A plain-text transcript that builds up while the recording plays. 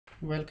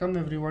Welcome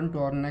everyone to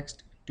our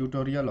next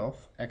tutorial of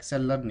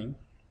Excel learning.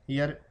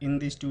 Here in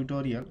this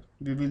tutorial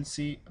we will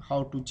see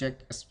how to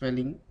check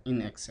spelling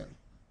in Excel.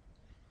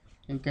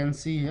 You can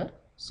see here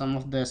some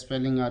of the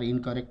spelling are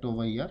incorrect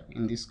over here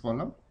in this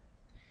column.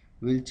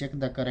 We'll check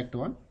the correct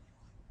one.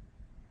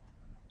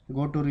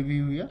 Go to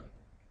review here,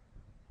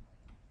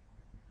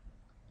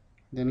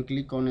 then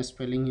click on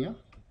spelling here.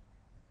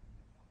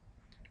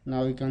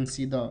 Now you can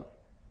see the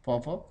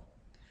pop-up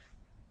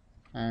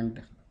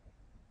and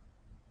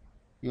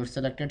your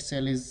selected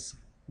cell is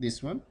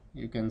this one,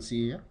 you can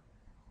see here,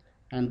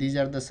 and these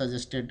are the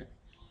suggested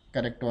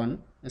correct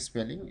one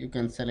spelling. You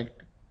can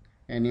select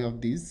any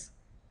of these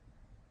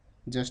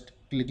just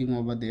clicking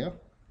over there.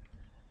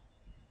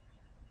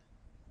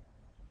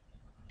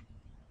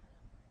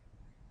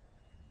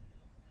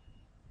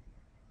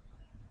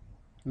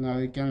 Now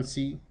you can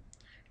see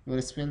your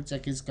spell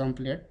check is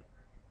complete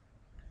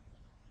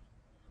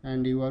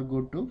and you are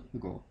good to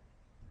go.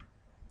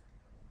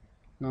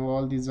 Now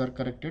all these are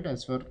corrected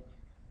as per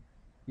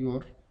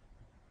your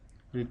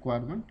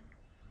requirement.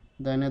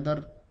 The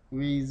another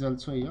way is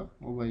also here,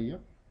 over here.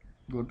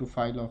 Go to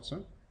file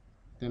option,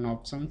 then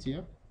options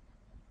here,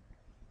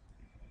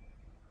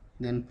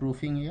 then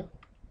proofing here,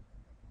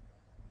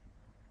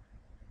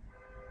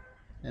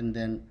 and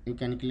then you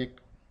can click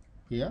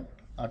here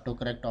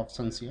autocorrect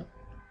options here.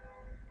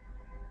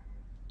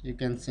 You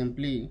can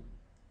simply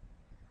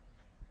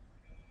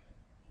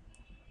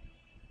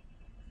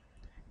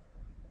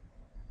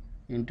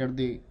enter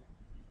the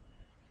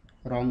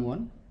wrong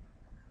one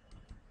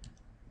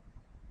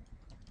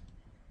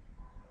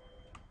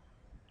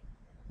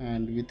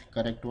and with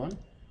correct one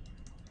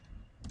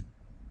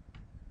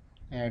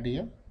add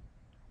here.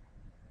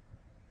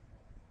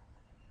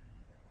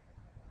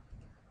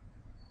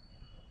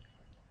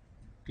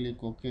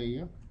 Click OK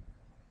here,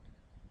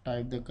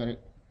 type the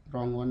correct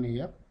wrong one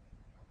here,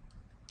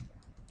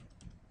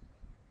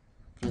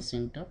 press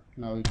enter.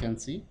 Now you can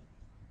see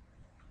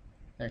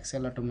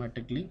Excel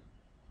automatically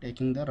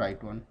taking the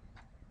right one.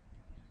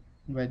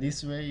 By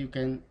this way you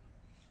can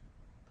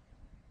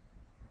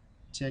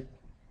check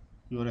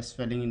your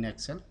spelling in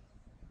Excel.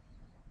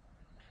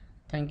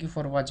 Thank you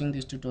for watching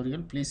this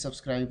tutorial. Please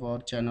subscribe our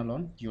channel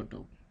on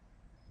YouTube.